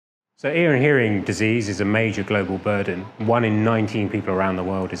So ear and hearing disease is a major global burden. 1 in 19 people around the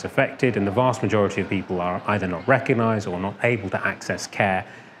world is affected, and the vast majority of people are either not recognised or not able to access care.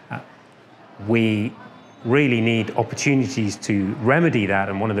 We really need opportunities to remedy that,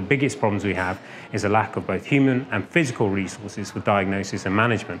 and one of the biggest problems we have is a lack of both human and physical resources for diagnosis and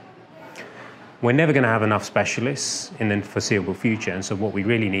management. We're never going to have enough specialists in the foreseeable future, and so what we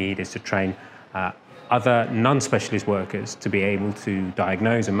really need is to train other non-specialist workers to be able to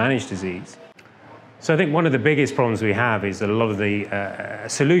diagnose and manage disease. So I think one of the biggest problems we have is that a lot of the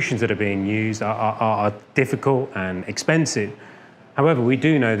solutions that are being used are difficult and expensive. However, we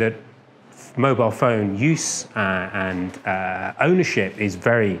do know that mobile phone use and ownership is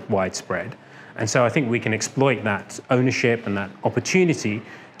very widespread. And so I think we can exploit that ownership and that opportunity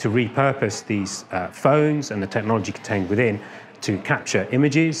to repurpose these phones and the technology contained within to capture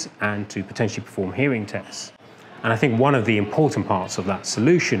images and to potentially perform hearing tests. And I think one of the important parts of that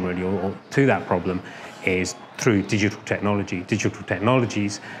solution, really, or to that problem, is through digital technology. Digital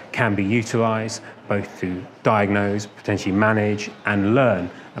technologies can be utilised both to diagnose, potentially manage, and learn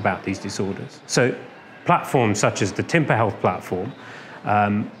about these disorders. So platforms such as the TympaHealth platform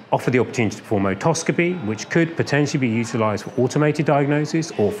offer the opportunity to perform otoscopy, which could potentially be utilised for automated diagnosis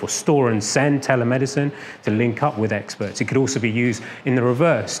or for store and send telemedicine to link up with experts. It could also be used in the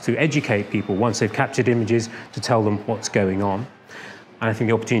reverse to educate people once they've captured images to tell them what's going on. And I think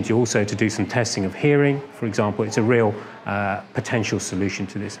the opportunity also to do some testing of hearing, for example, it's a real potential solution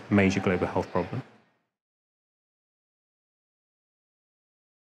to this major global health problem.